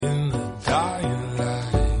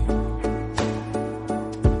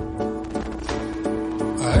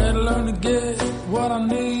get what I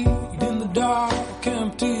need in the dark.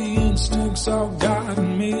 Empty instincts all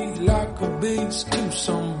guiding me like a beast to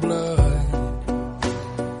some blood,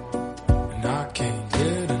 and I can't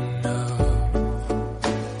get enough.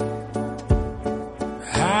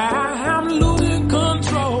 I'm losing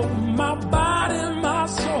control. My body, my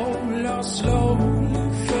soul are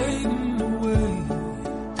slowly fading away,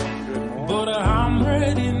 but I'm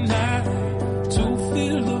ready now to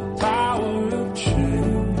feel the power of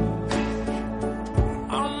change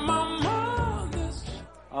on my mind.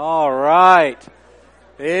 All right.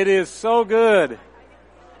 It is so good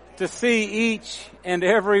to see each and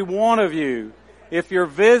every one of you. If you're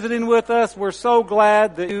visiting with us, we're so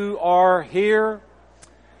glad that you are here.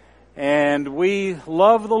 And we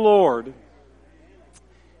love the Lord.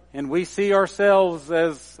 And we see ourselves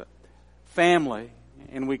as family.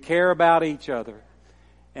 And we care about each other.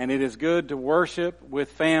 And it is good to worship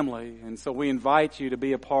with family. And so we invite you to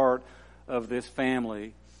be a part of this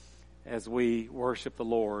family as we worship the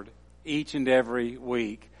Lord each and every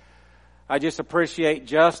week. I just appreciate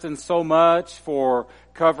Justin so much for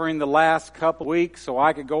covering the last couple weeks so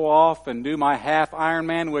I could go off and do my half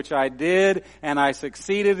Ironman, which I did, and I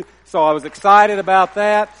succeeded. So I was excited about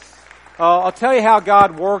that. I'll tell you how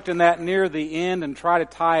God worked in that near the end and try to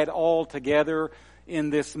tie it all together in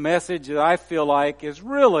this message that I feel like is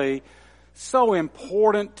really so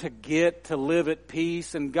important to get to live at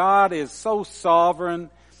peace. And God is so sovereign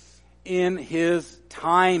in His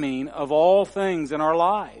timing of all things in our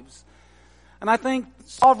lives. And I think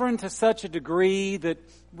sovereign to such a degree that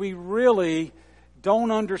we really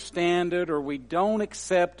don't understand it, or we don't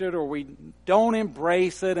accept it, or we don't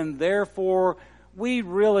embrace it, and therefore we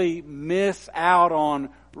really miss out on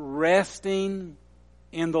resting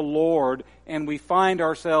in the Lord, and we find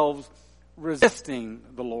ourselves resisting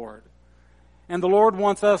the Lord. And the Lord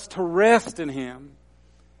wants us to rest in Him.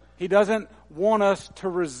 He doesn't want us to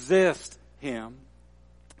resist Him.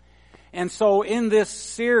 And so in this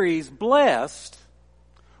series, Blessed,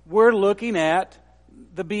 we're looking at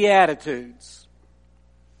the Beatitudes.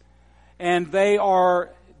 And they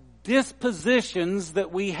are dispositions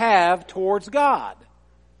that we have towards God.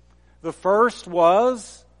 The first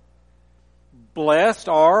was, blessed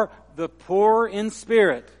are the poor in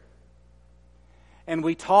spirit. And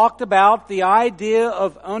we talked about the idea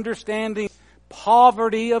of understanding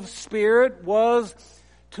poverty of spirit was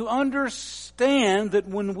to understand that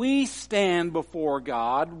when we stand before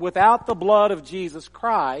God without the blood of Jesus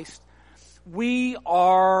Christ, we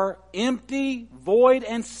are empty, void,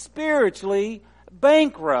 and spiritually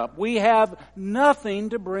bankrupt. We have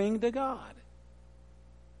nothing to bring to God.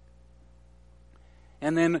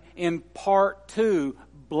 And then in part 2,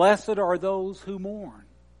 blessed are those who mourn.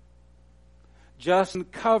 Justin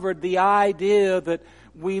covered the idea that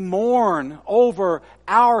we mourn over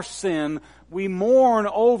our sin. We mourn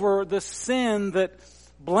over the sin that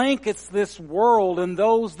blankets this world and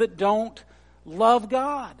those that don't love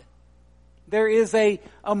God. There is a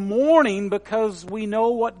mourning because we know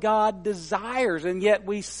what God desires, and yet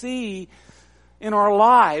we see in our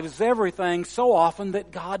lives everything so often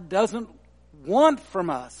that God doesn't want from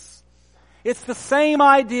us. It's the same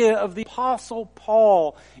idea of the Apostle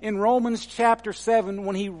Paul in Romans chapter 7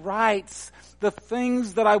 when he writes, the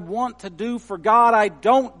things that I want to do for God I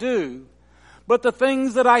don't do, but the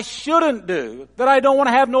things that I shouldn't do, that I don't want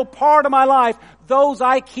to have no part of my life, those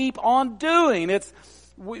I keep on doing.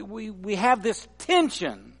 We have this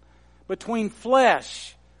tension between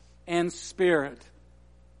flesh and spirit.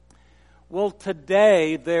 Well,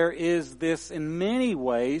 today there is this, in many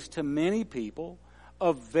ways, to many people,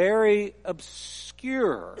 a very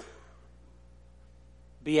obscure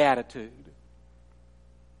beatitude.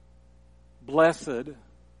 Blessed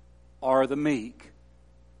are the meek,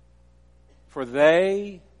 for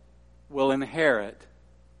they will inherit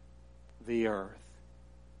the earth.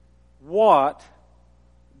 What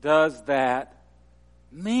does that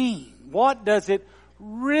mean? What does it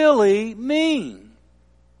really mean?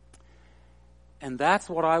 And that's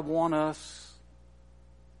what I want us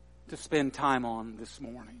to spend time on this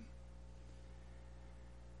morning.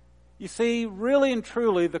 You see, really and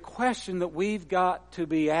truly, the question that we've got to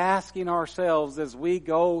be asking ourselves as we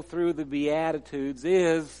go through the Beatitudes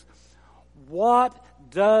is, what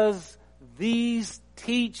does these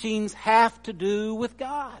teachings have to do with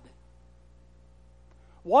God?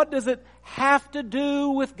 What does it have to do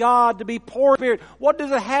with God to be poor in spirit? What does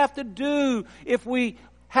it have to do if we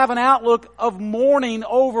have an outlook of mourning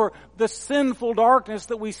over the sinful darkness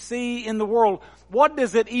that we see in the world? What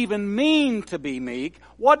does it even mean to be meek?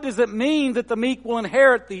 What does it mean that the meek will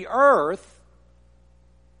inherit the earth?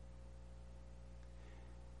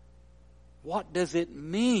 What does it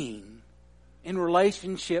mean in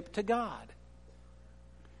relationship to God.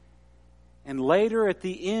 And later at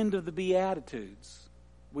the end of the Beatitudes,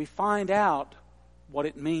 we find out what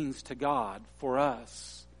it means to God for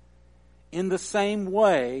us. In the same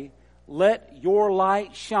way, let your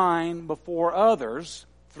light shine before others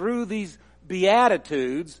through these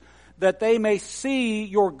Beatitudes, that they may see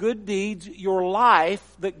your good deeds, your life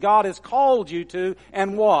that God has called you to,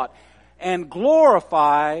 and what? And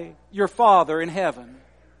glorify your Father in heaven.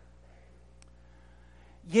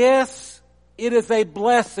 Yes, it is a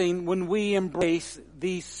blessing when we embrace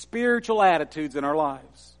these spiritual attitudes in our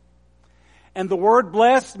lives. And the word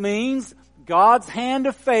blessed means God's hand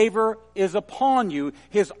of favor is upon you.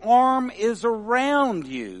 His arm is around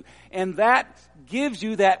you. And that gives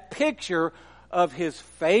you that picture of His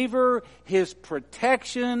favor, His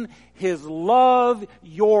protection, His love,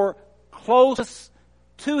 your closeness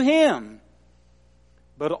to Him.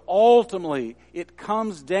 But ultimately, it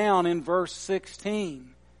comes down in verse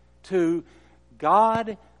 16 to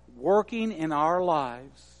God working in our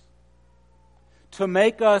lives to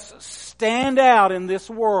make us stand out in this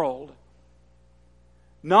world,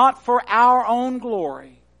 not for our own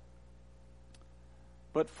glory,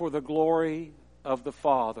 but for the glory of the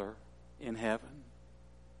Father in heaven.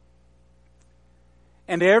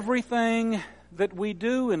 And everything that we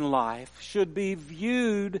do in life should be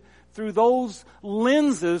viewed through those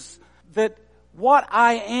lenses, that what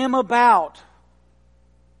I am about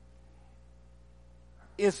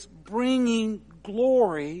is bringing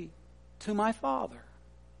glory to my Father.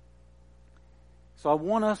 So I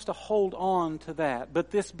want us to hold on to that.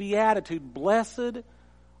 But this beatitude, blessed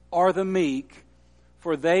are the meek,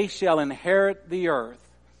 for they shall inherit the earth.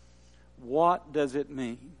 What does it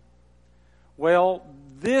mean? Well,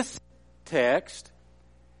 this text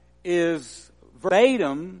is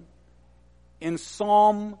verbatim in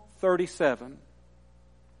Psalm 37,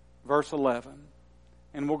 verse 11.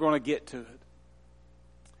 And we're going to get to it.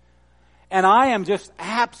 And I am just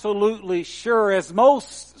absolutely sure, as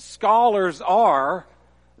most scholars are,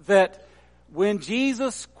 that when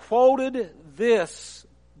Jesus quoted this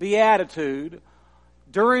beatitude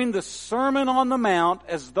during the Sermon on the Mount,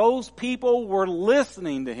 as those people were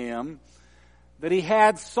listening to Him, that He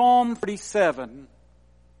had Psalm 37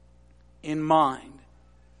 in mind.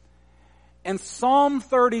 And Psalm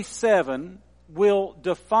 37 will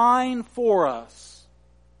define for us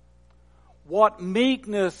what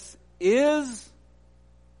meekness is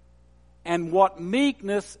and what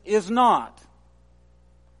meekness is not.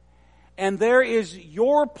 And there is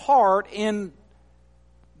your part in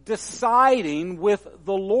deciding, with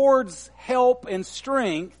the Lord's help and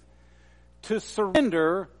strength, to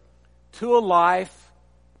surrender to a life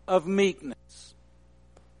of meekness.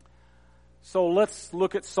 So let's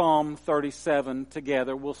look at Psalm 37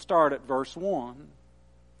 together. We'll start at verse 1.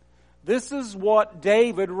 This is what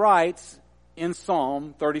David writes in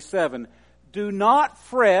Psalm 37. Do not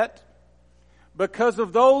fret because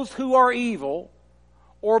of those who are evil,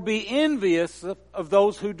 or be envious of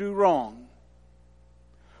those who do wrong.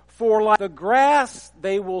 For like the grass,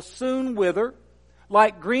 they will soon wither.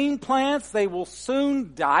 Like green plants, they will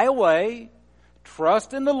soon die away.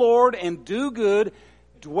 Trust in the Lord and do good.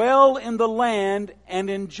 Dwell in the land and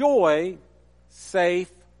enjoy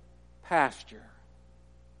safe pasture.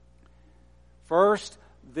 First,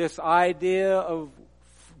 this idea of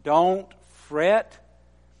don't fret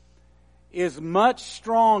is much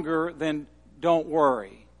stronger than don't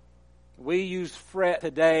worry. We use fret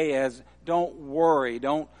today as don't worry,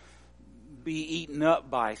 don't be eaten up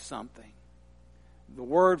by something. The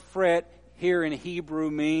word fret here in Hebrew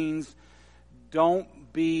means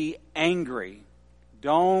don't be angry.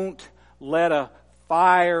 Don't let a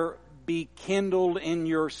fire be kindled in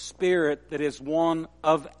your spirit that is one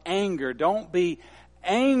of anger. Don't be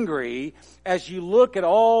angry as you look at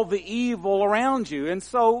all the evil around you. And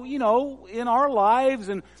so, in our lives,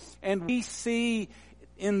 and we see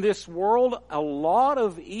in this world a lot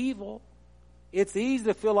of evil. It's easy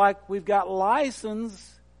to feel like we've got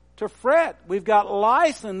license to fret. We've got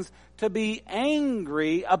license to be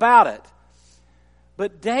angry about it.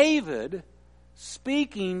 But David,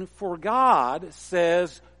 speaking for God,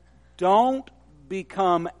 says, don't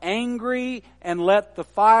become angry and let the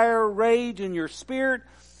fire rage in your spirit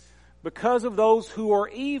because of those who are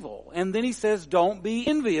evil. And then he says, don't be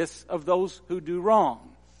envious of those who do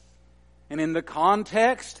wrong. And in the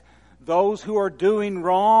context, those who are doing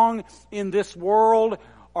wrong in this world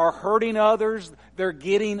are hurting others. They're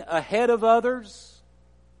getting ahead of others.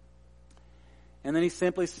 And then he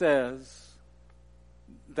simply says,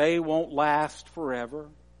 they won't last forever.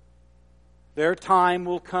 Their time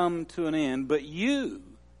will come to an end. But you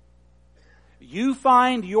You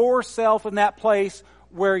find yourself in that place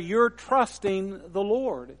where you're trusting the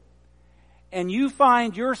Lord. And you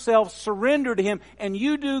find yourself surrendered to Him, and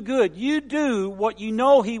you do good. You do what you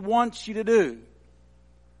know He wants you to do.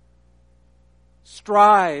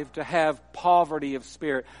 Strive to have poverty of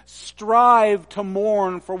spirit. Strive to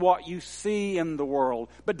mourn for what you see in the world,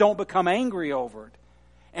 but don't become angry over it.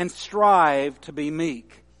 And strive to be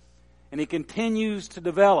meek. And he continues to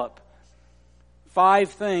develop 5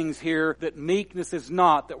 things here that meekness is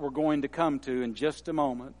not, that we're going to come to in just a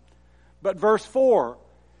moment. But verse 4,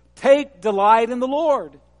 take delight in the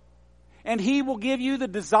Lord, and He will give you the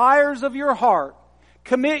desires of your heart.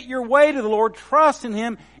 Commit your way to the Lord, trust in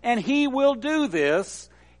Him, and He will do this.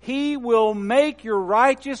 He will make your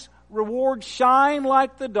righteous reward shine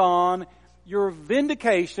like the dawn, your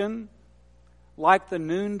vindication like the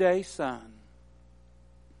noonday sun.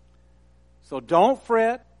 So don't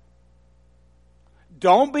fret.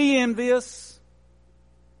 Don't be envious.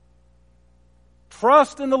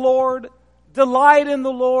 Trust in the Lord. Delight in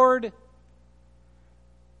the Lord.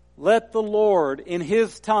 Let the Lord, in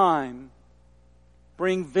His time,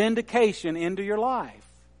 bring vindication into your life.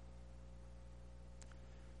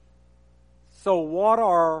 So what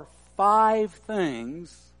are 5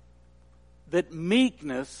 things that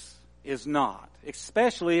meekness is not?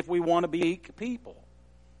 Especially if we want to be meek people.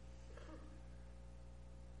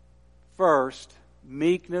 First,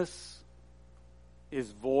 meekness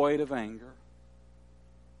is void of anger.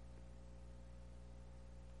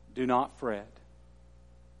 Do not fret.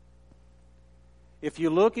 If you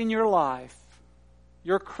look in your life,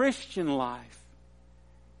 your Christian life,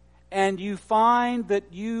 and you find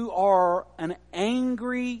that you are an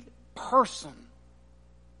angry person,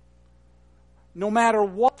 no matter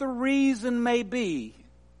what the reason may be,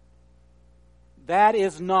 that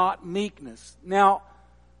is not meekness. Now,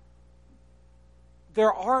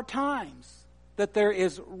 there are times that there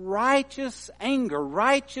is righteous anger,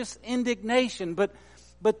 righteous indignation,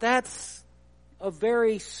 but that's a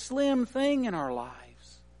very slim thing in our lives.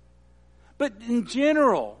 But in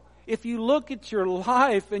general, if you look at your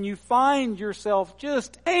life and you find yourself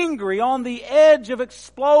just angry on the edge of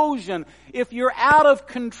explosion, if you're out of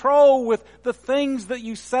control with the things that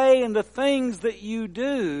you say and the things that you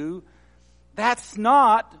do, that's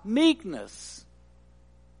not meekness.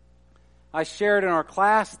 I shared in our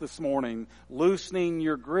class this morning, Loosening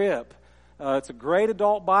Your Grip. It's a great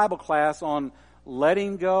adult Bible class on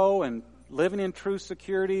letting go and living in true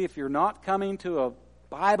security. If you're not coming to a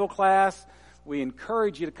Bible class, we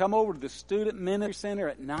encourage you to come over to the Student Ministry Center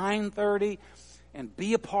at 9:30 and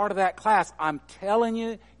be a part of that class. I'm telling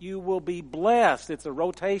you, you will be blessed. It's a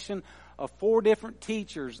rotation of 4 different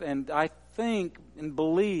teachers, and I think and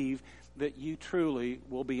believe that you truly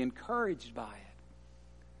will be encouraged by it.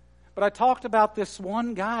 But I talked about this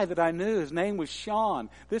one guy that I knew. His name was Sean.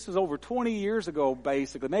 This was over 20 years ago,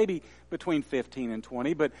 basically, maybe between 15 and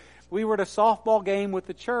 20. But we were at a softball game with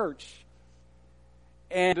the church.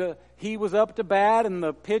 And he was up to bat, and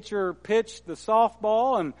the pitcher pitched the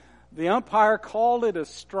softball, and the umpire called it a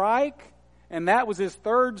strike. And that was his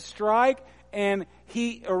 3rd strike. And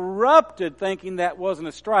he erupted thinking that wasn't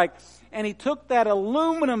a strike. And he took that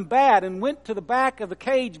aluminum bat and went to the back of the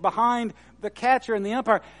cage behind the catcher and the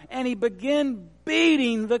umpire. And he began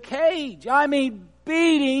beating the cage. I mean,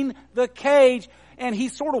 beating the cage. And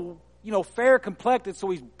he's sort of, fair complected. So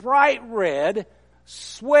he's bright red,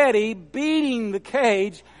 sweaty, beating the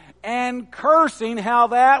cage and cursing how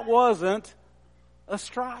that wasn't a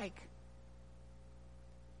strike.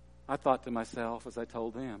 I thought to myself as I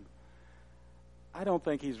told him, I don't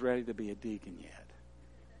think he's ready to be a deacon yet.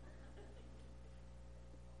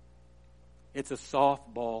 It's a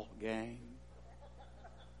softball game.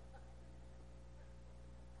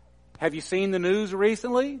 Have you seen the news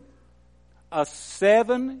recently? A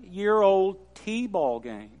 7-year-old T-ball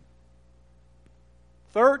game.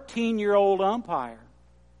 13-year-old umpire.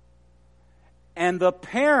 And the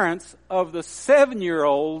parents of the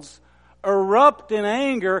 7-year-olds erupt in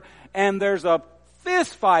anger, and there's a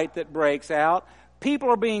fist fight that breaks out. People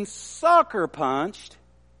are being sucker punched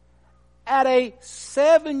at a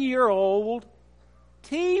 7-year-old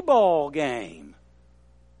T-ball game.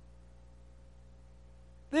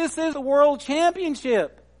 This is the World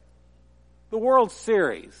Championship, the World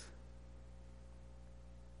Series.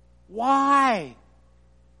 Why?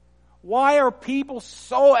 Why are people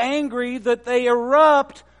so angry that they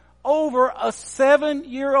erupt over a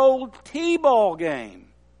 7-year-old T-ball game?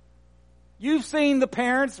 You've seen the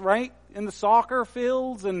parents, right, in the soccer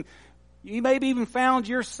fields, and you maybe even found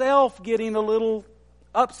yourself getting a little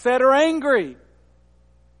upset or angry.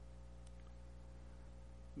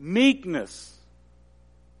 Meekness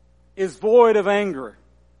is void of anger.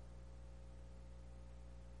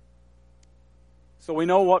 So we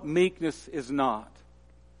know what meekness is not.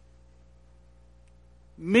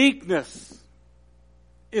 Meekness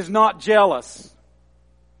is not jealous.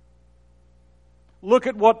 Look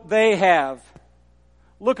at what they have.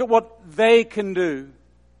 Look at what they can do.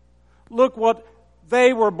 Look what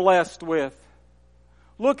they were blessed with.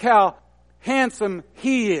 Look how handsome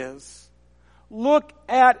he is. Look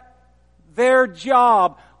at their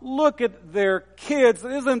job. Look at their kids.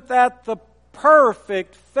 Isn't that the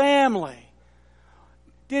perfect family?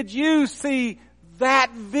 Did you see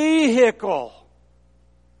that vehicle?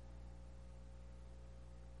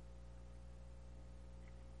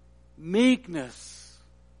 Meekness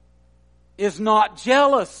is not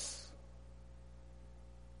jealous.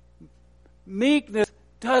 Meekness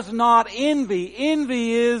does not envy.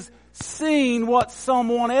 Envy is seeing what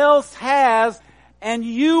someone else has and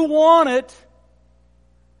you want it,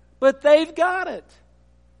 but they've got it.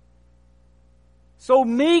 So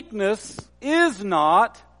meekness is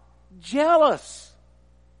not jealous.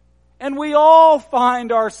 And we all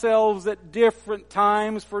find ourselves at different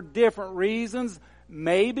times for different reasons,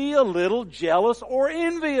 maybe a little jealous or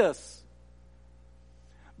envious.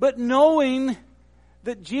 But knowing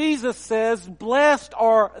that Jesus says, "Blessed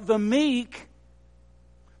are the meek,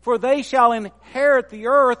 for they shall inherit the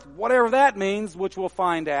earth," whatever that means, which we'll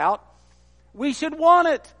find out, we should want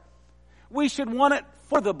it. We should want it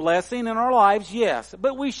for the blessing in our lives, yes.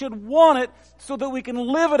 But we should want it so that we can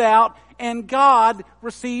live it out and God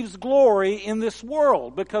receives glory in this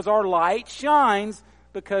world because our light shines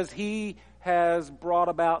because He has brought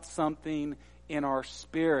about something in our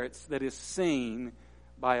spirits that is seen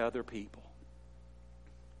by other people.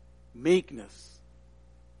 Meekness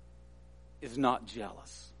is not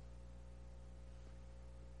jealous.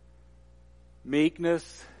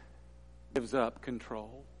 Meekness gives up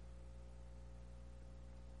control.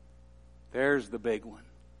 There's the big one.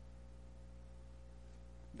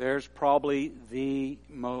 There's probably the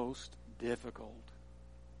most difficult.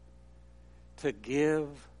 To give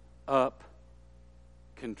up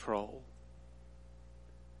control.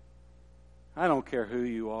 I don't care who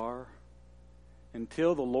you are.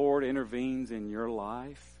 Until the Lord intervenes in your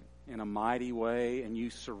life in a mighty way and you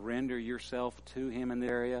surrender yourself to Him in the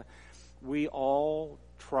area, we all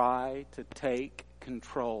try to take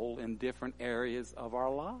control in different areas of our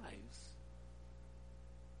lives.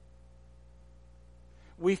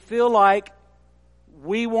 We feel like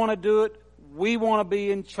we want to do it, we want to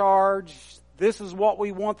be in charge, this is what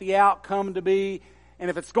we want the outcome to be, and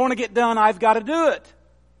if it's going to get done, I've got to do it.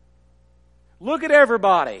 Look at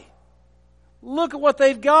everybody. Look at what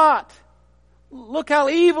they've got. Look how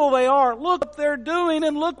evil they are. Look what they're doing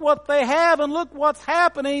and look what they have and look what's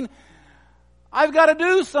happening. I've got to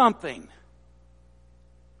do something.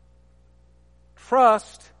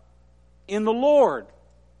 Trust in the Lord,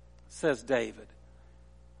 says David,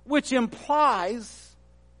 which implies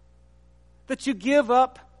that you give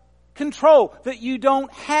up control, that you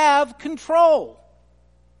don't have control.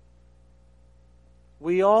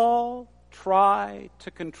 We all try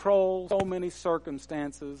to control so many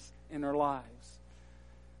circumstances in our lives.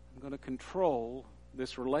 I'm going to control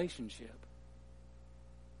this relationship.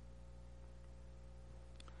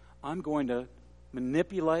 I'm going to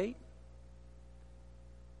manipulate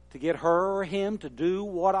to get her or him to do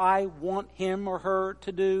what I want him or her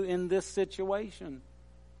to do in this situation.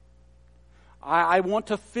 I want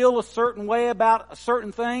to feel a certain way about a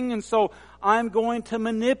certain thing, and so I'm going to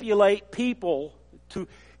manipulate people to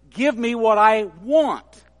give me what I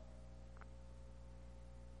want.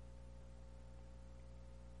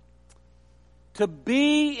 To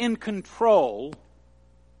be in control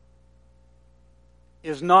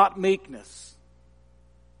is not meekness.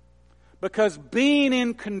 Because being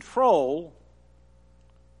in control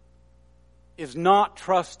is not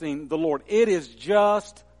trusting the Lord. It is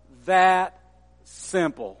just that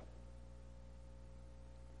simple.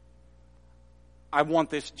 I want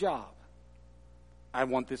this job. I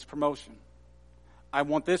want this promotion. I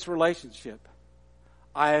want this relationship.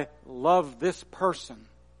 I love this person.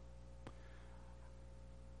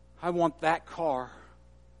 I want that car.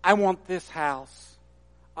 I want this house.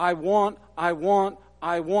 I want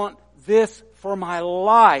this for my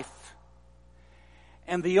life.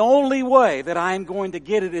 And the only way that I'm going to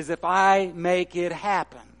get it is if I make it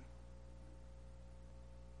happen.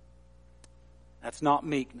 That's not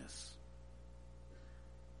meekness.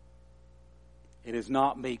 It is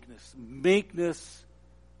not meekness. Meekness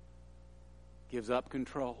gives up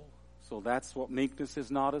control. So that's what meekness is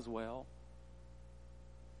not as well.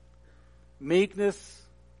 Meekness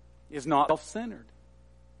is not self-centered.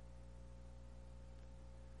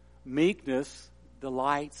 Meekness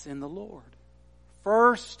delights in the Lord.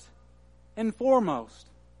 First and foremost,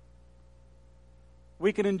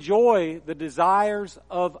 we can enjoy the desires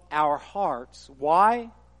of our hearts. Why?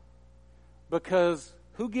 Because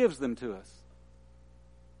who gives them to us?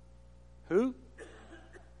 Who?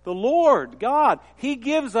 The Lord, God. He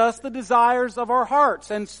gives us the desires of our hearts.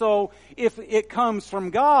 And so if it comes from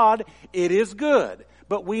God, it is good.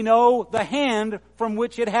 But we know the hand from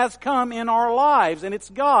which it has come in our lives, and it's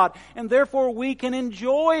God. And therefore we can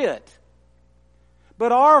enjoy it.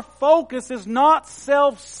 But our focus is not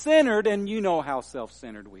self-centered, and you know how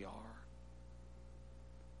self-centered we are.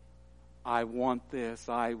 I want this,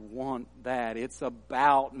 I want that. It's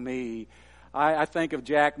about me. I think of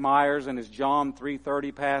Jack Myers and his John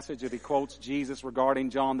 3:30 passage that he quotes Jesus regarding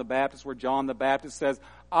John the Baptist, where John the Baptist says,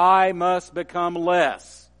 I must become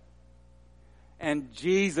less, and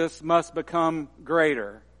Jesus must become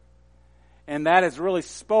greater. And that has really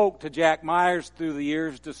spoke to Jack Myers through the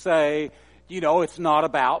years to say, you know, it's not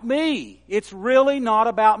about me. It's really not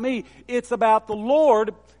about me. It's about the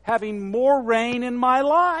Lord having more reign in my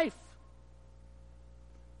life.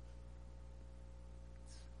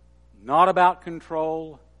 Not about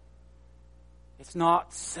control. It's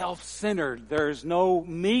not self-centered. There's no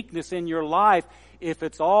meekness in your life if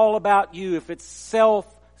it's all about you, if it's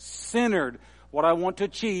self-centered. What I want to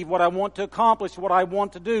achieve, what I want to accomplish, what I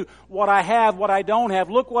want to do, what I have, what I don't have.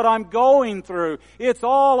 Look what I'm going through. It's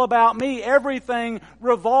all about me. Everything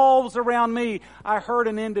revolves around me. I heard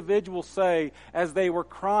an individual say as they were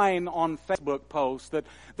crying on Facebook posts that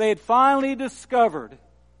they had finally discovered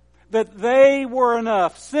that they were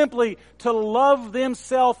enough. Simply to love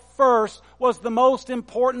themselves first was the most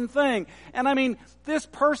important thing. And I mean, this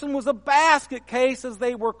person was a basket case as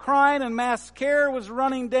they were crying and mascara was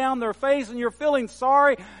running down their face and you're feeling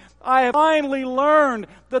sorry. I have finally learned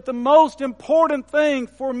that the most important thing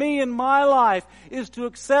for me in my life is to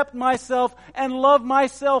accept myself and love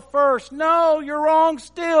myself first. No, you're wrong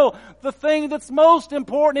still. The thing that's most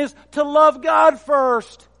important is to love God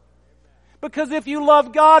first. Because if you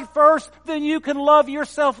love God first, then you can love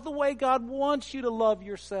yourself the way God wants you to love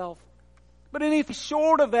yourself. But anything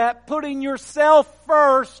short of that, putting yourself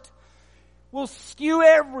first, will skew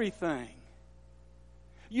everything.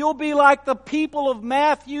 You'll be like the people of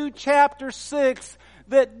Matthew chapter 6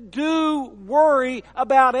 that do worry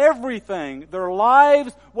about everything. Their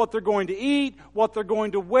lives, what they're going to eat, what they're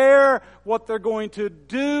going to wear, what they're going to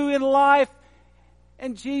do in life.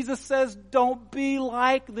 And Jesus says, don't be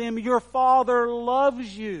like them. Your Father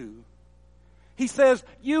loves you. He says,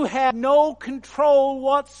 you have no control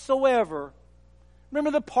whatsoever. Remember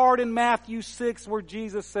the part in Matthew 6 where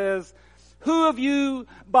Jesus says, who of you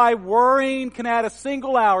by worrying can add a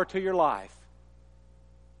single hour to your life?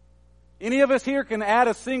 Any of us here can add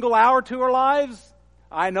a single hour to our lives?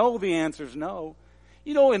 I know the answer is no.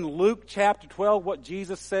 You know in Luke chapter 12 what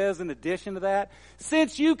Jesus says in addition to that?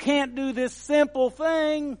 Since you can't do this simple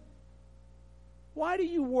thing, why do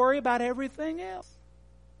you worry about everything else?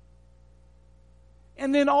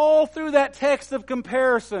 And then all through that text of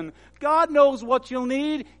comparison, God knows what you'll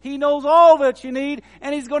need. He knows all that you need,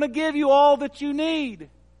 and He's going to give you all that you need.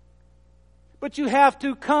 But you have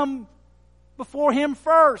to come before Him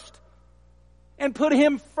first and put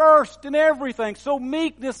Him first in everything. So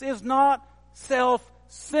meekness is not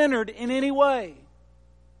self-centered in any way.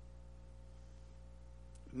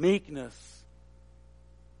 Meekness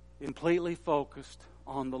is completely focused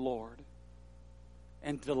on the Lord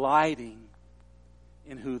and delighting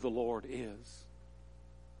in who the Lord is.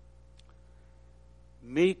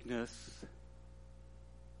 Meekness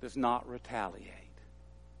does not retaliate.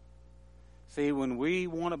 See, when we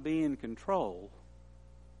want to be in control,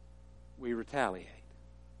 we retaliate.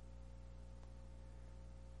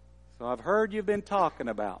 So I've heard you've been talking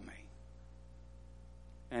about me,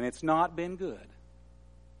 and it's not been good.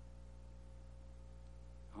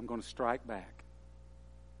 I'm going to strike back.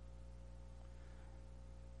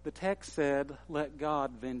 The text said, let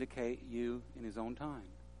God vindicate you in His own time.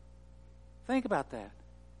 Think about that.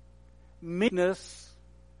 Meekness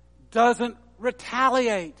doesn't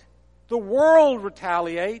retaliate. The world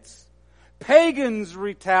retaliates. Pagans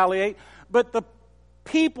retaliate. But the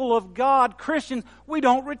people of God, Christians, we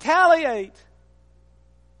don't retaliate.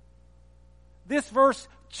 This verse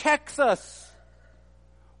checks us.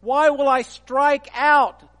 Why will I strike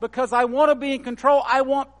out? Because I want to be in control. I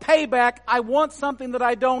want payback. I want something that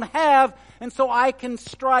I don't have, and so I can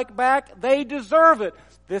strike back. They deserve it.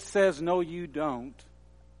 This says, no, you don't.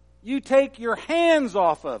 You take your hands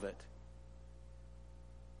off of it.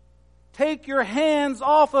 Take your hands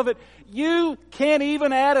off of it. You can't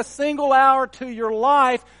even add a single hour to your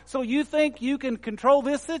life, so you think you can control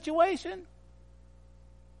this situation?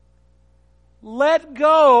 Let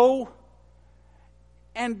go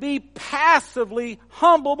and be passively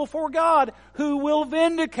humble before God, who will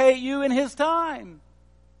vindicate you in His time.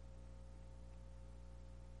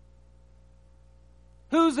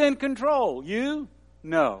 Who's in control? You?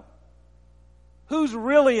 No. Who's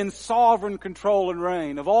really in sovereign control and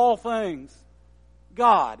reign of all things?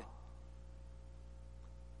 God.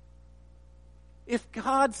 If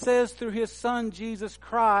God says through His Son Jesus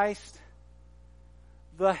Christ,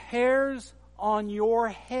 the hairs on your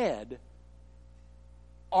head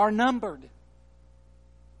are numbered.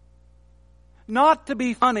 Not to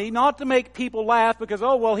be funny, not to make people laugh because,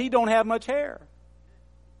 oh, well, he don't have much hair.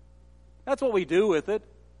 That's what we do with it.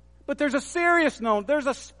 But there's a serious note, there's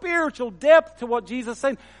a spiritual depth to what Jesus is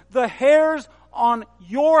saying. The hairs on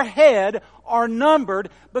your head are numbered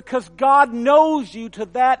because God knows you to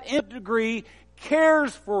that degree,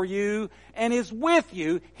 cares for you, and is with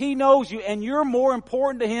you. He knows you, and you're more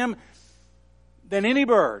important to Him than any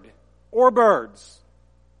bird or birds.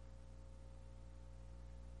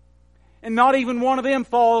 And not even one of them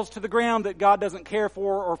falls to the ground that God doesn't care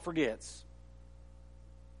for or forgets.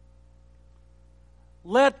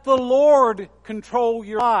 Let the Lord control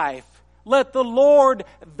your life. Let the Lord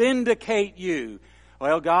vindicate you.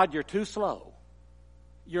 Well, God, you're too slow.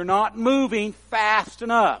 You're not moving fast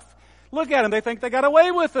enough. Look at them. They think they got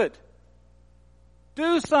away with it.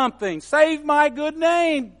 Do something. Save my good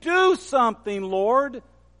name. Do something, Lord.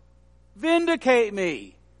 Vindicate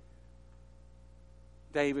me.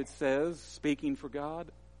 David says, speaking for God,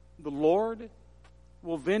 the Lord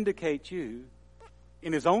will vindicate you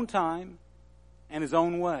in His own time and His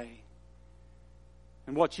own way.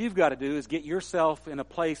 And what you've got to do is get yourself in a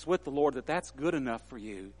place with the Lord that's good enough for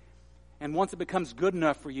you. And once it becomes good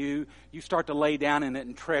enough for you, you start to lay down in it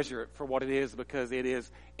and treasure it for what it is, because it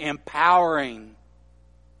is empowering.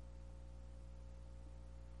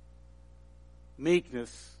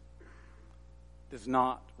 Meekness does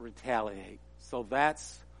not retaliate. So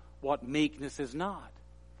that's what meekness is not.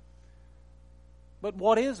 But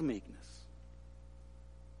what is meekness?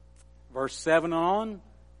 Verse 7 on,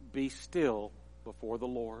 be still before the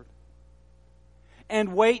Lord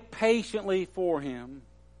and wait patiently for Him.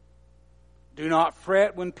 Do not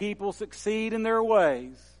fret when people succeed in their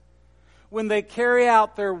ways, when they carry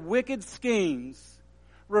out their wicked schemes.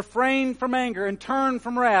 Refrain from anger and turn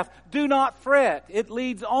from wrath. Do not fret. It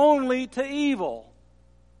leads only to evil.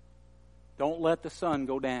 Don't let the sun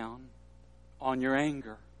go down on your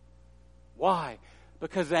anger. Why?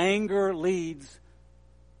 Because anger leads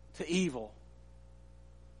to evil.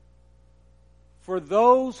 For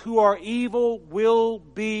those who are evil will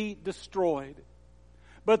be destroyed.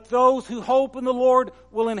 But those who hope in the Lord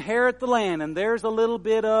will inherit the land. And there's a little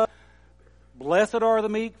bit of, blessed are the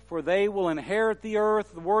meek, for they will inherit the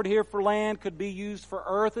earth. The word here for land could be used for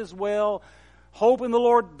earth as well. Hope in the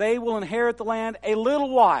Lord, they will inherit the land a little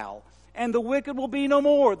while, and the wicked will be no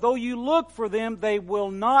more. Though you look for them, they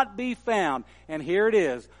will not be found. And here it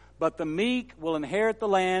is. But the meek will inherit the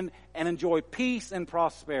land and enjoy peace and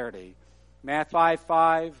prosperity. Matthew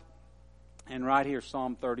 5:5, and right here,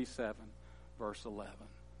 Psalm 37, verse 11.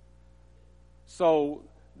 So,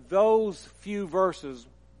 those few verses,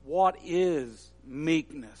 what is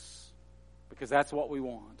meekness? Because that's what we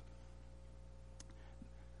want.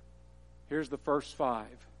 Here's the first 5.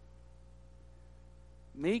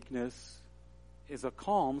 Meekness is a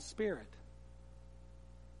calm spirit.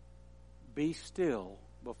 Be still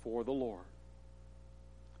before the Lord.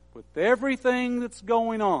 With everything that's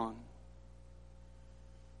going on,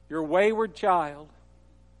 your wayward child,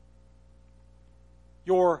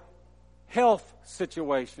 your health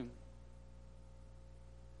situation,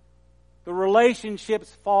 the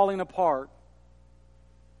relationships falling apart,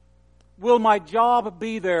 will my job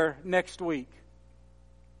be there next week?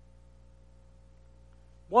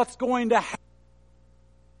 What's going to happen?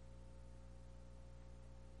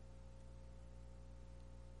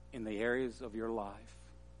 In the areas of your life.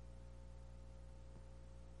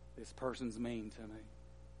 This person's mean to me.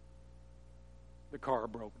 The car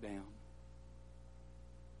broke down.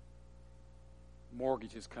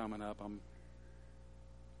 Mortgage is coming up. I'm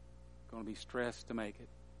going to be stressed to make it.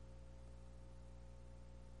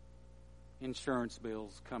 Insurance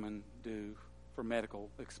bills coming due for medical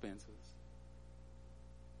expenses.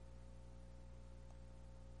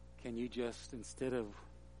 Can you just, instead of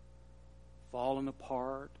falling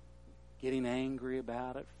apart, getting angry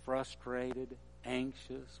about it, frustrated,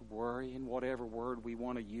 anxious, worrying, whatever word we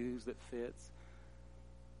want to use that fits,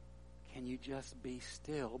 can you just be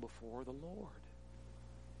still before the Lord?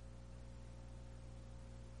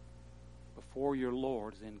 Before your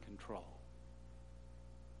Lord is in control.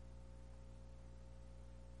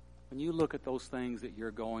 When you look at those things that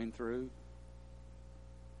you're going through,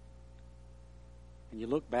 and you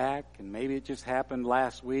look back, and maybe it just happened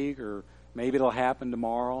last week, or maybe it'll happen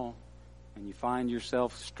tomorrow, and you find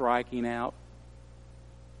yourself striking out,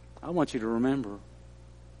 I want you to remember,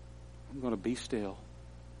 I'm going to be still.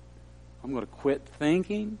 I'm going to quit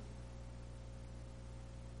thinking.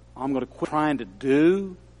 I'm going to quit trying to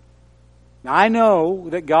do. Now, I know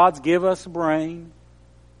that God's given us a brain,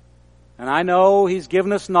 and I know He's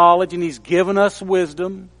given us knowledge, and He's given us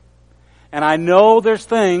wisdom, and I know there's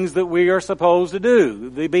things that we are supposed to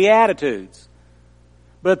do, the Beatitudes.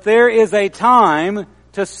 But there is a time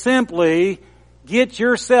to simply get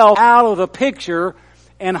yourself out of the picture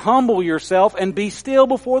and humble yourself and be still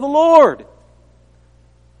before the Lord.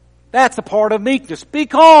 That's a part of meekness. Be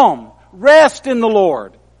calm. Rest in the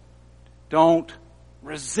Lord. Don't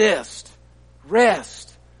resist.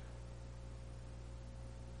 Rest.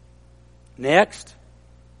 Next,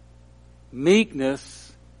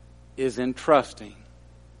 meekness is entrusting.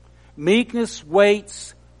 Meekness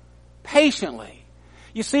waits patiently.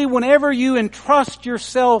 You see, whenever you entrust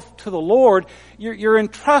yourself to the Lord, you're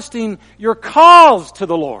entrusting your cause to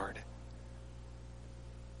the Lord.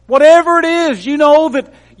 Whatever it is, you know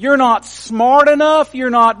that you're not smart enough, you're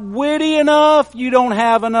not witty enough, you don't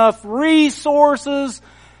have enough resources,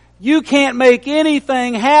 you can't make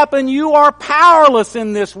anything happen, you are powerless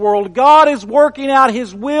in this world. God is working out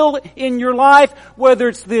His will in your life, whether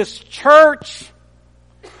it's this church,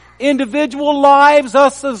 individual lives,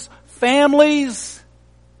 us as families.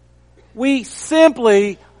 We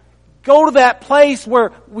simply go to that place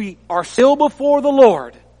where we are still before the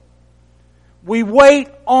Lord. We wait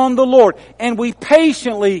on the Lord, and we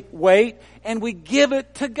patiently wait, and we give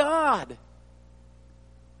it to God.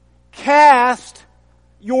 Cast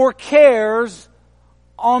your cares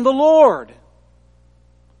on the Lord.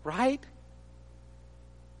 Right?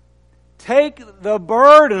 Take the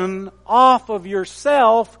burden off of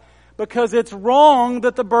yourself, because it's wrong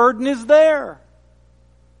that the burden is there.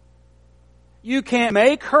 You can't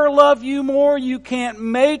make her love you more. You can't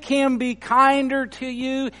make him be kinder to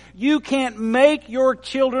you. You can't make your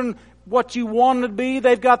children what you want them to be.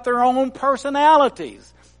 They've got their own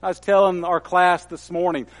personalities. I was telling our class this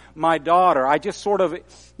morning, my daughter, I just sort of,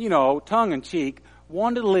 tongue-in-cheek,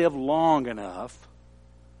 wanted to live long enough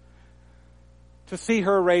to see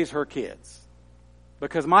her raise her kids.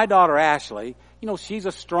 Because my daughter Ashley, she's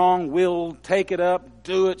a strong-willed, take it up,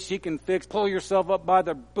 do it, she can fix, pull yourself up by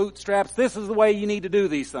the bootstraps. This is the way you need to do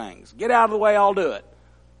these things. Get out of the way, I'll do it.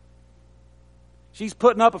 She's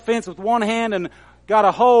putting up a fence with one hand and got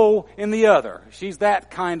a hoe in the other. She's that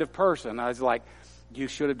kind of person. I was like, you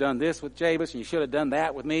should have done this with Jabez, and you should have done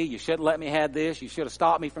that with me. You should have let me have this. You should have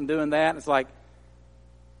stopped me from doing that. And it's like,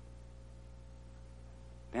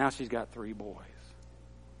 now she's got 3 boys.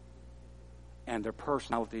 And their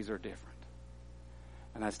personalities are different.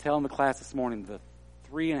 And I was telling the class this morning, the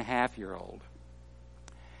 3.5-year-old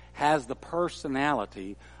has the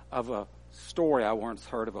personality of a story I once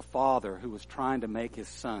heard of a father who was trying to make his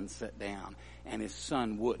son sit down, and his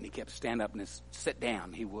son wouldn't. He kept standing up and sit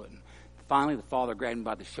down. He wouldn't. Finally, the father grabbed him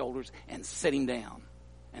by the shoulders and set him down.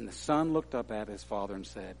 And the son looked up at his father and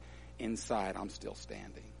said, "Inside, I'm still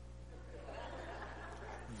standing."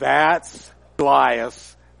 That's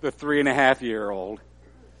Elias, the 3.5-year-old.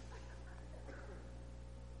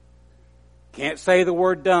 Can't say the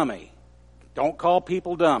word dummy. Don't call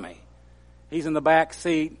people dummy. He's in the back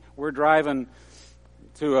seat. We're driving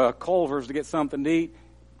to Culver's to get something to eat.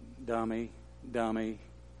 Dummy, dummy,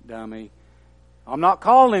 dummy. I'm not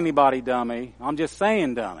calling anybody dummy. I'm just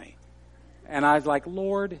saying dummy. And I was like,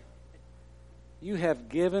 Lord, you have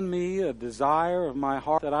given me a desire of my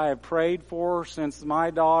heart that I have prayed for since my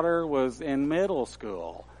daughter was in middle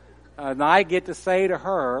school. And I get to say to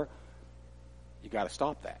her, you got to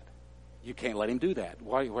stop that. You can't let him do that.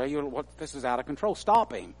 This is out of control.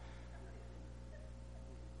 Stop him.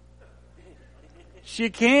 She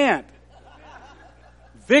can't.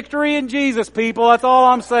 Victory in Jesus, people. That's all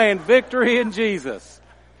I'm saying. Victory in Jesus.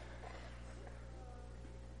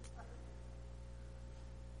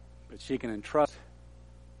 But she can entrust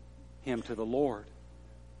him to the Lord.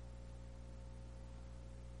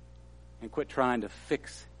 And quit trying to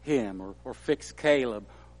fix him or fix Caleb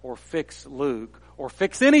or fix Luke or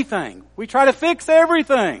fix anything. We try to fix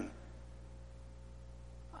everything.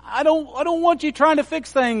 I don't want you trying to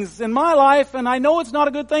fix things in my life, and I know it's not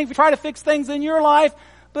a good thing if you try to fix things in your life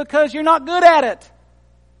because you're not good at it.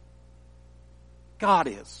 God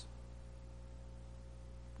is.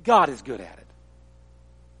 God is good at it.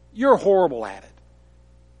 You're horrible at it.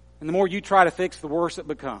 And the more you try to fix, the worse it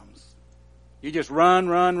becomes. You just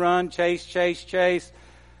run, chase.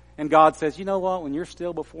 And God says, you know what? When you're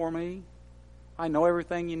still before me, I know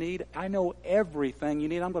everything you need. I know everything you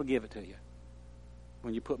need. I'm going to give it to you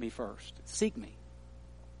when you put me first. Seek me.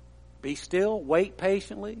 Be still. Wait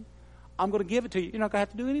patiently. I'm going to give it to you. You're not going to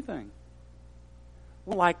have to do anything.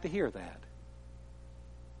 We like to hear that.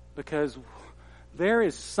 Because there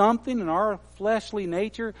is something in our fleshly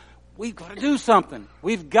nature. We've got to do something.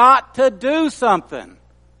 We've got to do something.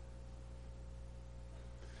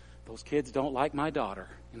 Those kids don't like my daughter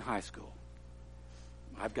in high school.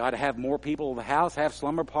 I've got to have more people in the house, have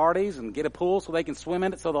slumber parties, and get a pool so they can swim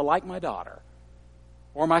in it so they'll like my daughter.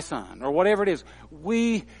 Or my son, or whatever it is.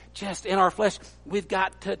 We just, in our flesh, we've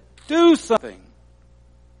got to do something.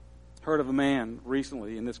 Heard of a man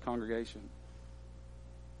recently in this congregation.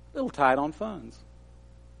 A little tight on funds.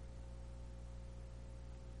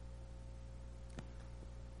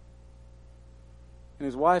 And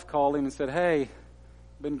his wife called him and said, hey,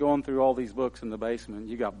 been going through all these books in the basement.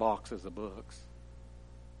 You got boxes of books.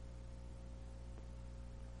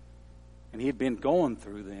 And he had been going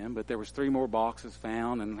through them, but there was 3 more boxes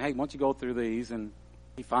found. And hey, why don't you go through these? And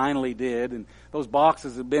he finally did. And those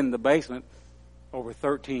boxes had been in the basement over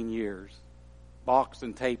 13 years. Boxed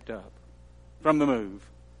and taped up from the move.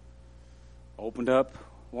 Opened up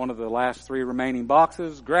one of the last 3 remaining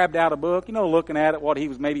boxes, grabbed out a book, looking at it, what he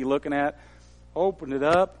was maybe looking at. Opened it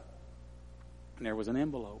up. And there was an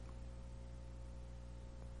envelope.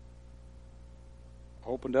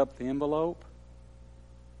 Opened up the envelope.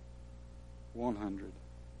 100,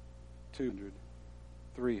 200,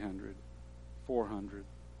 300, 400,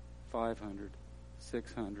 500,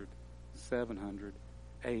 600, 700,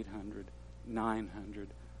 800, 900,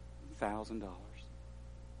 $1,000.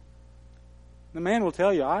 The man will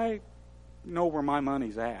tell you, I know where my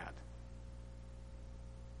money's at.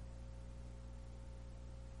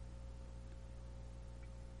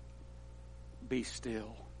 Be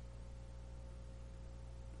still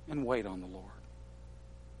and wait on the Lord.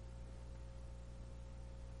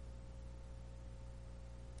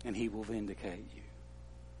 And He will vindicate you.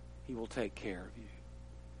 He will take care of you.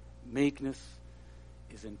 Meekness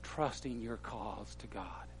is entrusting your cause to God.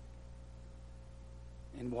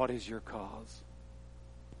 And what is your cause?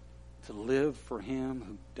 To live for Him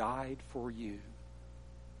who died for you.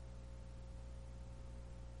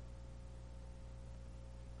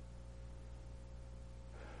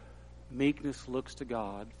 Meekness looks to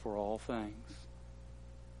God for all things.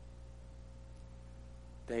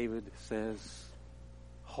 David says,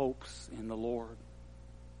 hopes in the Lord.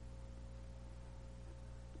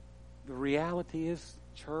 The reality is,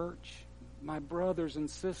 church, my brothers and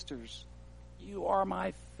sisters, you are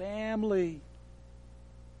my family.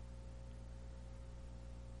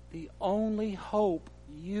 The only hope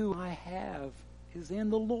you and I have is in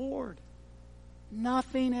the Lord.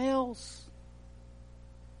 Nothing else.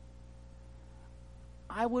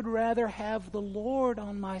 I would rather have the Lord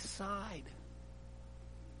on my side,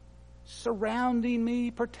 surrounding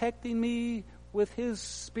me, protecting me with His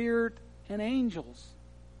Spirit and angels,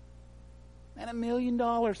 and $1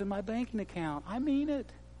 million in my banking account. I mean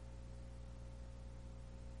it.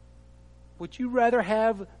 Would you rather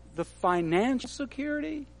have the financial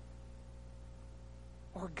security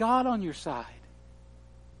or God on your side?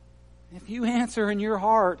 If you answer in your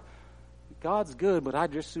heart, God's good, but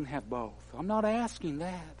I'd just soon have both. I'm not asking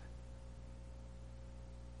that.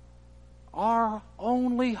 Our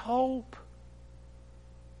only hope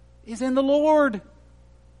is in the Lord.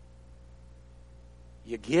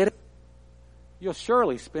 You get it, you'll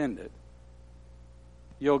surely spend it.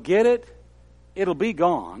 You'll get it, it'll be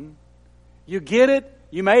gone. You get it,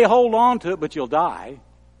 you may hold on to it, but you'll die.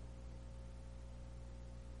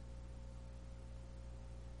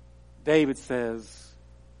 David says,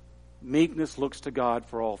 meekness looks to God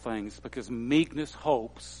for all things, because meekness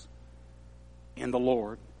hopes in the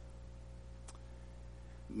Lord.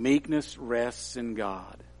 Meekness rests in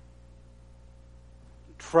God,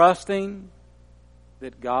 trusting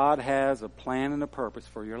that God has a plan and a purpose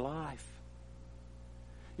for your life.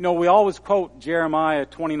 We always quote Jeremiah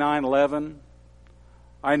 29:11.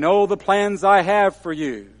 I know the plans I have for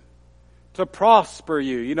you, to prosper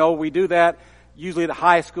you. We do that usually at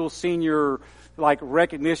high school senior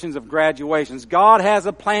recognitions of graduations. God has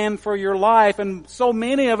a plan for your life, and so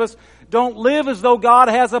many of us don't live as though God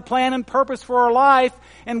has a plan and purpose for our life,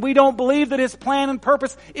 and we don't believe that His plan and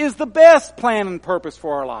purpose is the best plan and purpose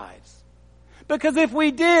for our lives. Because if we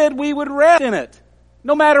did, we would rest in it,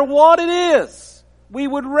 no matter what it is. We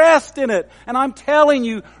would rest in it. And I'm telling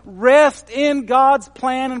you, rest in God's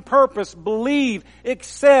plan and purpose. Believe,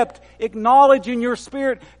 accept, acknowledge in your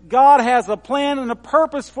spirit, God has a plan and a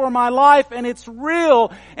purpose for my life, and it's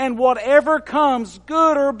real. And whatever comes,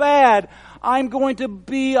 good or bad, I'm going to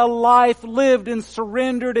be a life lived in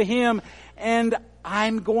surrender to Him, and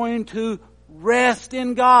I'm going to rest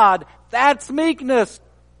in God. That's meekness.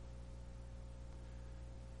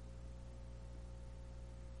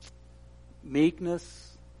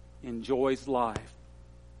 Meekness enjoys life.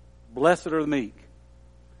 Blessed are the meek,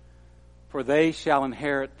 for they shall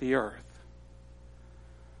inherit the earth.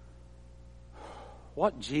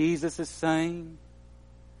 What Jesus is saying,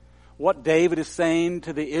 what David is saying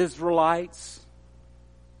to the Israelites,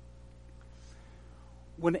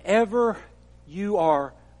 whenever you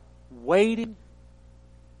are waiting,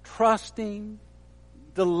 trusting,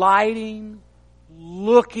 delighting,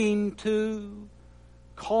 looking to,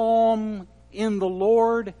 calm in the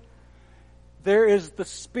Lord, there is the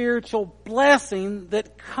spiritual blessing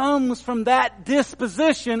that comes from that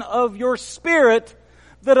disposition of your spirit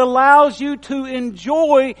that allows you to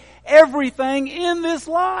enjoy everything in this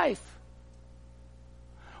life.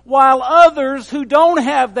 While others who don't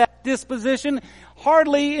have that disposition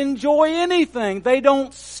hardly enjoy anything. They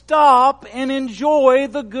don't stop and enjoy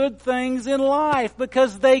the good things in life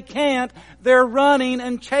because they can't. They're running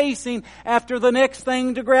and chasing after the next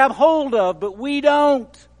thing to grab hold of. But we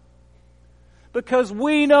don't. Because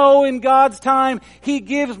we know in God's time, He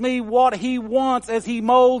gives me what He wants as He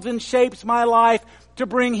molds and shapes my life to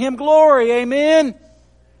bring Him glory. Amen?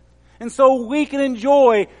 And so we can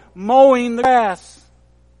enjoy mowing the grass.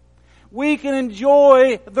 We can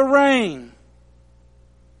enjoy the rain.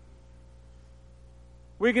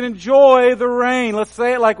 We can enjoy the rain. Let's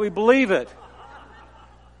say it like we believe it.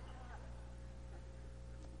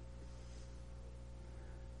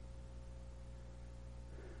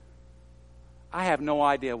 I have no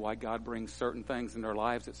idea why God brings certain things in our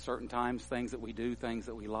lives at certain times, things that we do, things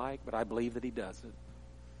that we like, but I believe that He does it.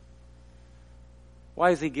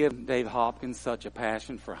 Why does He give Dave Hopkins such a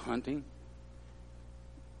passion for hunting?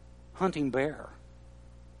 Hunting bear.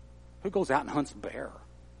 Who goes out and hunts bear?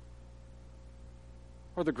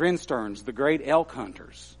 Or the Grinsterns, the great elk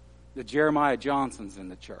hunters, the Jeremiah Johnsons in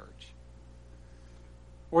the church.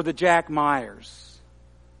 Or the Jack Myers,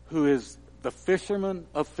 who is the fisherman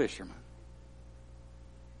of fishermen.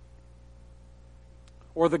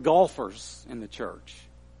 Or the golfers in the church.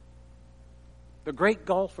 The great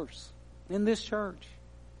golfers in this church.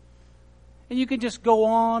 And you can just go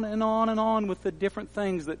on and on and on with the different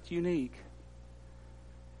things that's unique.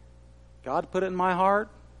 God put it in my heart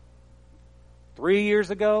 3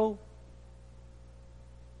 years ago.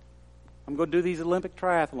 I'm going to do these Olympic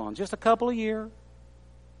triathlons. Just a couple a year.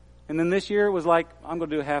 And then this year it was like, I'm going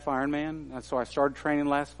to do a half Ironman. And so I started training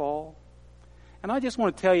last fall. And I just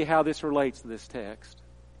want to tell you how this relates to this text.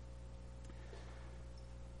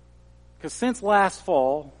 Because since last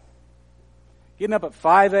fall, getting up at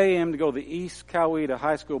 5 a.m. to go to the East Coweta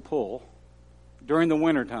High School pool during the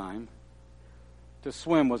wintertime to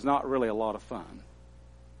swim was not really a lot of fun.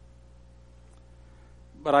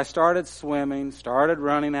 But I started swimming, started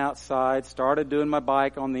running outside, started doing my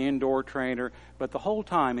bike on the indoor trainer. But the whole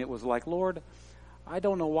time it was like, Lord, I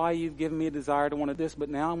don't know why you've given me a desire to want to do this, but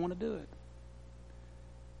now I want to do it.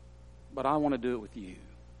 But I want to do it with you.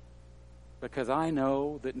 Because I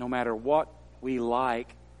know that no matter what we like,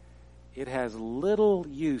 it has little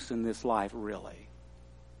use in this life, really.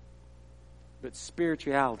 But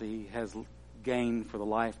spirituality has gain for the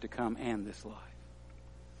life to come and this life.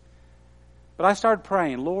 But I started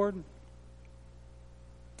praying, Lord,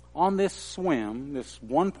 on this swim, this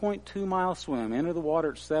 1.2 mile swim, into the water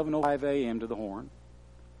at 7:05 a.m. to the Horn,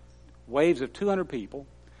 waves of 200 people,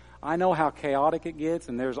 I know how chaotic it gets,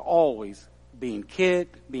 and there's always being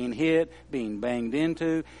kicked, being hit, being banged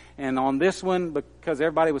into. And on this one, because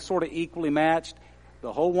everybody was sort of equally matched,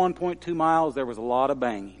 the whole 1.2 miles, there was a lot of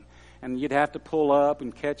banging. And you'd have to pull up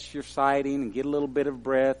and catch your sighting and get a little bit of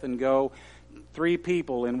breath and go. 3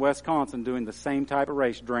 people in Wisconsin doing the same type of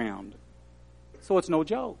race drowned. So it's no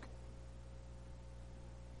joke.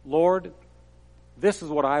 Lord, this is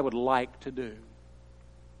what I would like to do.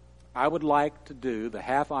 I would like to do the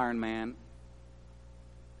half Ironman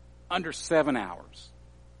under 7 hours.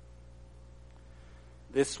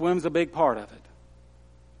 This swim's a big part of it.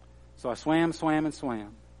 So I swam.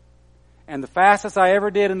 And the fastest I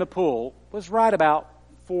ever did in the pool was right about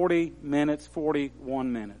 40 minutes,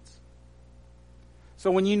 41 minutes. So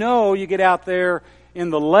when you know you get out there in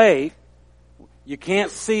the lake, you can't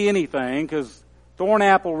see anything because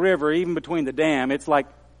Thornapple River, even between the dam, it's like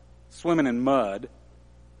swimming in mud.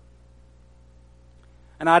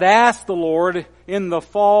 And I'd ask the Lord in the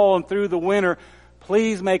fall and through the winter,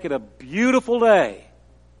 please make it a beautiful day.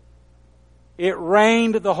 It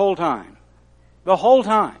rained the whole time. The whole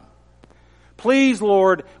time. Please,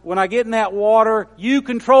 Lord, when I get in that water, you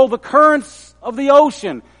control the currents of the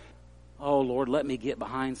ocean. Oh, Lord, let me get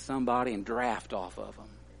behind somebody and draft off of them.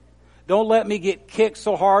 Don't let me get kicked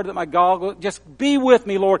so hard that my goggles, just be with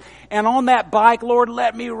me, Lord. And on that bike, Lord,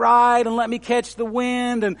 let me ride and let me catch the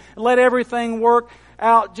wind and let everything work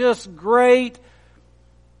out just great.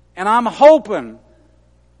 And I'm hoping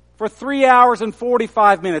for 3 hours and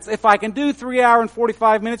 45 minutes. If I can do 3 hours and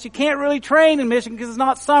 45 minutes, you can't really train in Michigan because it's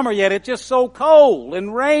not summer yet. It's just so cold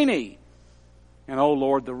and rainy. And oh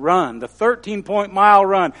Lord, the run, the 13-mile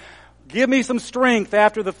run. Give me some strength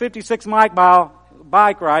after the 56-mile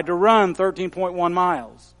bike ride to run 13.1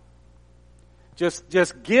 miles.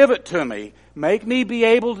 Just give it to me. Make me be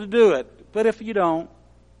able to do it. But if you don't,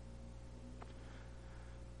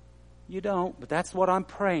 you don't. But that's what I'm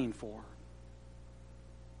praying for.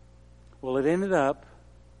 Well, it ended up,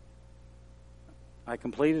 I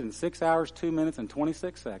completed in 6 hours, 2 minutes, and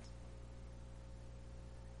 26 seconds.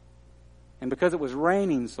 And because it was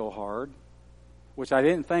raining so hard, which I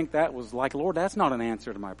didn't think that was like, Lord, that's not an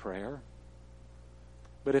answer to my prayer.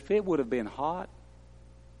 But if it would have been hot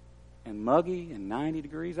and muggy and 90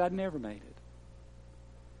 degrees, I'd never made it.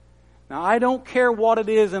 Now, I don't care what it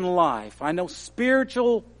is in life. I know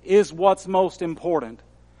spiritual is what's most important.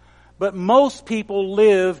 But most people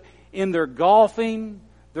live in their golfing,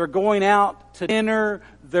 they're going out to dinner,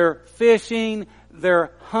 they're fishing,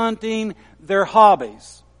 they're hunting, their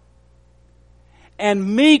hobbies.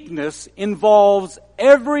 And meekness involves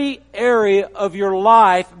every area of your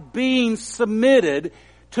life being submitted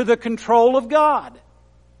to the control of God.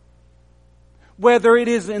 Whether it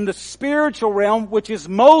is in the spiritual realm, which is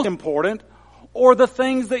most important, or the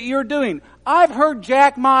things that you're doing. I've heard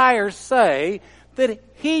Jack Myers say that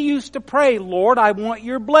he used to pray, Lord, I want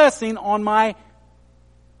your blessing on my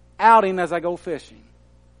outing as I go fishing.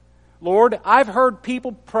 Lord, I've heard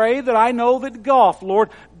people pray that I know that golf, Lord,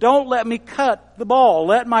 don't let me cut the ball.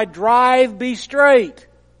 Let my drive be straight.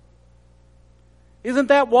 Isn't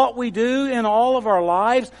that what we do in all of our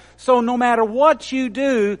lives? So no matter what you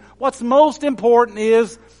do, what's most important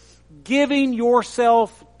is giving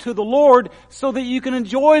yourself to the Lord so that you can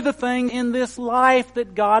enjoy the thing in this life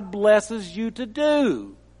that God blesses you to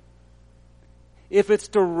do. If it's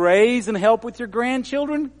to raise and help with your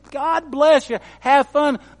grandchildren, God bless you. Have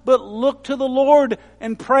fun. But look to the Lord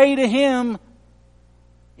and pray to Him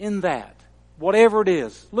in that. Whatever it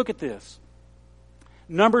is. Look at this.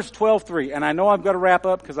 Numbers 12:3. And I know I've got to wrap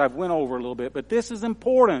up because I've went over a little bit, but this is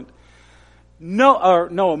important.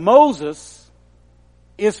 Moses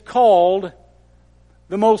is called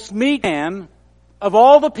the most meek man of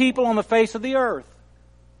all the people on the face of the earth.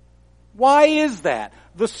 Why is that?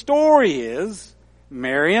 The story is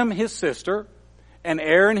Miriam, his sister, and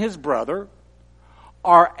Aaron, his brother,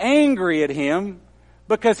 are angry at him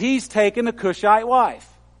because he's taken a Cushite wife,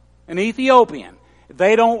 an Ethiopian.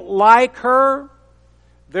 They don't like her.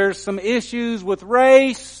 There's some issues with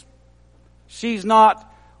race. She's not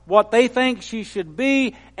what they think she should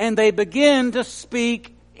be, and they begin to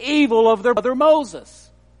speak evil of their brother Moses.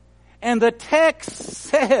 And the text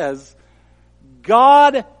says,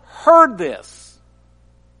 God heard this.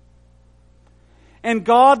 And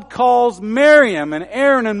God calls Miriam and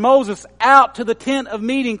Aaron and Moses out to the tent of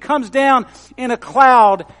meeting, comes down in a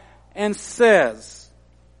cloud and says,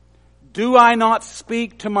 do I not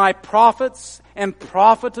speak to my prophets and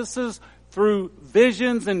prophetesses through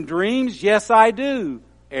visions and dreams? Yes, I do.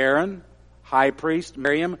 Aaron, high priest,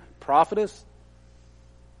 Miriam, prophetess.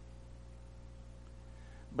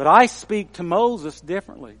 But I speak to Moses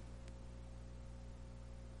differently.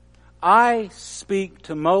 I speak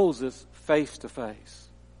to Moses face to face.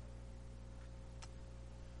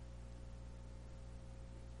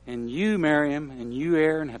 And you, Miriam, and you,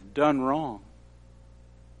 Aaron, have done wrong.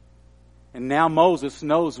 And now Moses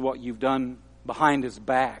knows what you've done behind his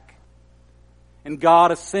back. And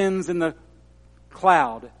God ascends in the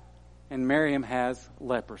cloud, and Miriam has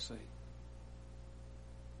leprosy.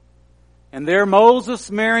 And there Moses,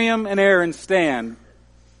 Miriam, and Aaron stand,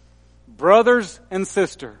 brothers and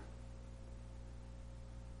sister.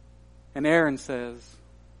 And Aaron says,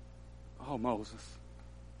 oh, Moses,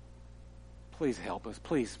 please help us.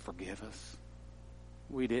 Please forgive us.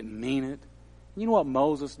 We didn't mean it. You know what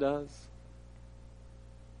Moses does?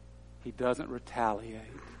 He doesn't retaliate.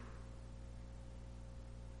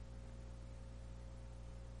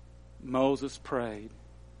 Moses prayed,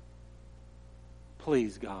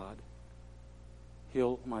 please, God,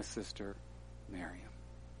 heal my sister Miriam.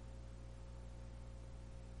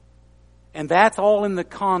 And that's all in the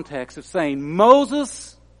context of saying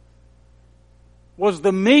Moses was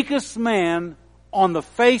the meekest man on the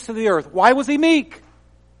face of the earth. Why was he meek?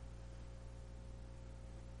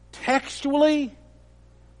 Textually,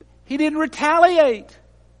 he didn't retaliate.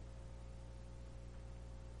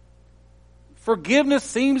 Forgiveness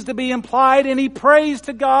seems to be implied, and he prays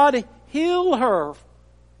to God, heal her.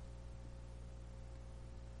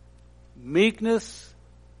 Meekness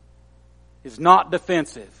is not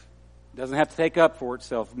defensive. It doesn't have to take up for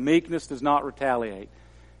itself. Meekness does not retaliate.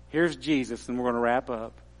 Here's Jesus, and we're going to wrap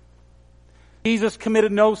up. Jesus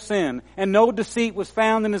committed no sin, and no deceit was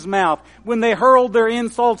found in his mouth. When they hurled their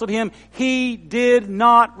insults at him, he did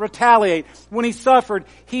not retaliate. When he suffered,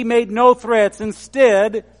 he made no threats.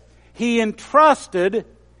 Instead, he entrusted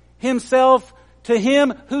himself to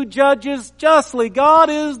him who judges justly. God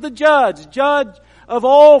is the judge of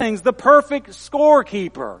all things, the perfect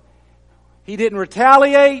scorekeeper. He didn't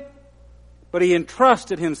retaliate, but he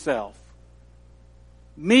entrusted himself.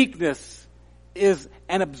 Meekness is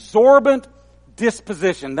an absorbent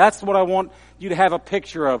disposition. That's what I want you to have a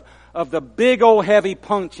picture of the big old heavy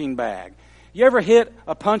punching bag. You ever hit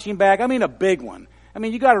a punching bag? I mean a big one. I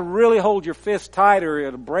mean you got to really hold your fist tight or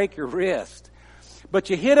it'll break your wrist. But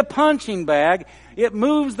you hit a punching bag, it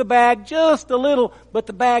moves the bag just a little, but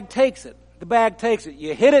the bag takes it. The bag takes it.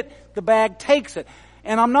 You hit it, the bag takes it.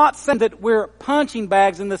 And I'm not saying that we're punching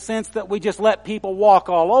bags in the sense that we just let people walk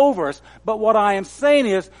all over us. But what I am saying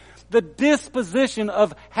is the disposition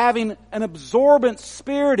of having an absorbent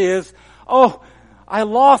spirit is, oh, I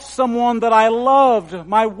lost someone that I loved.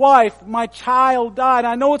 My wife, my child died.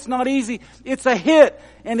 I know it's not easy. It's a hit,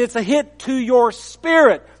 and it's a hit to your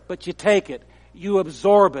spirit. But you take it. You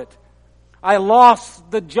absorb it. I lost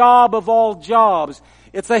the job of all jobs.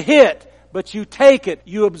 It's a hit. But you take it,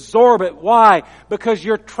 you absorb it. Why? Because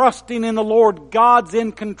you're trusting in the Lord. God's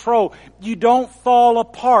in control. You don't fall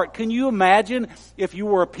apart. Can you imagine if you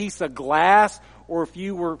were a piece of glass or if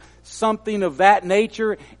you were something of that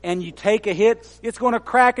nature and you take a hit? It's going to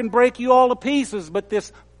crack and break you all to pieces. But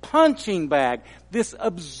this punching bag, this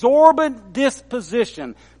absorbent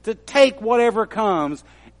disposition to take whatever comes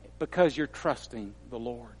because you're trusting the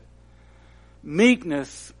Lord.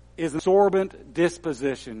 Meekness is an absorbent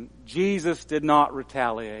disposition. Jesus did not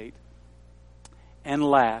retaliate. And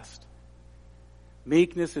last,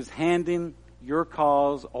 meekness is handing your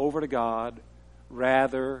cause over to God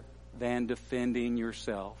rather than defending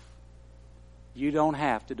yourself. You don't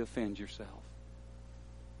have to defend yourself.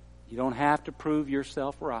 You don't have to prove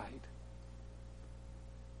yourself right.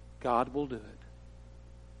 God will do it.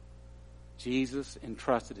 Jesus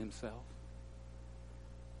entrusted himself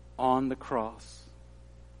on the cross.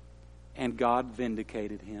 And God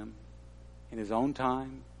vindicated him in his own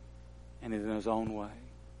time and in his own way.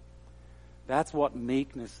 That's what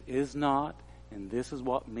meekness is not, and this is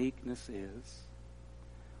what meekness is.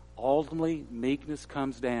 Ultimately, meekness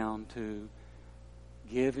comes down to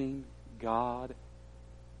giving God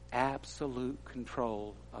absolute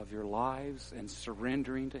control of your lives and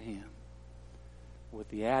surrendering to him with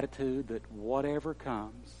the attitude that whatever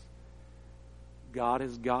comes, God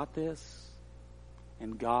has got this.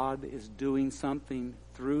 And God is doing something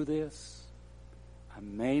through this. I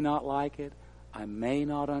may not like it. I may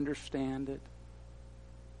not understand it.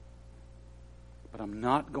 But I'm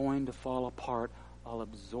not going to fall apart. I'll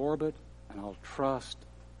absorb it and I'll trust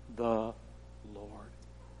the Lord.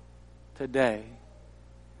 Today,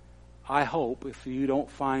 I hope if you don't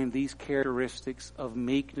find these characteristics of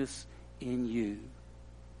meekness in you,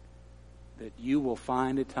 that you will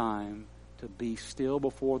find a time to be still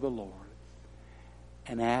before the Lord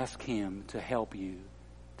and ask him to help you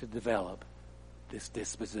to develop this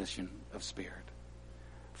disposition of spirit.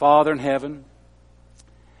 Father in heaven,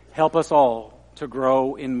 help us all to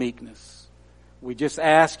grow in meekness. We just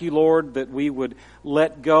ask you, Lord, that we would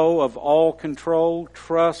let go of all control,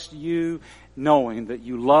 trust you, knowing that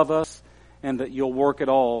you love us and that you'll work it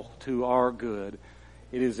all to our good.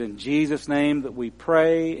 It is in Jesus' name that we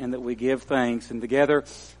pray and that we give thanks. And together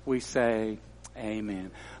we say, amen.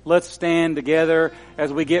 Let's stand together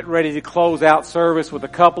as we get ready to close out service with a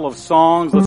couple of songs.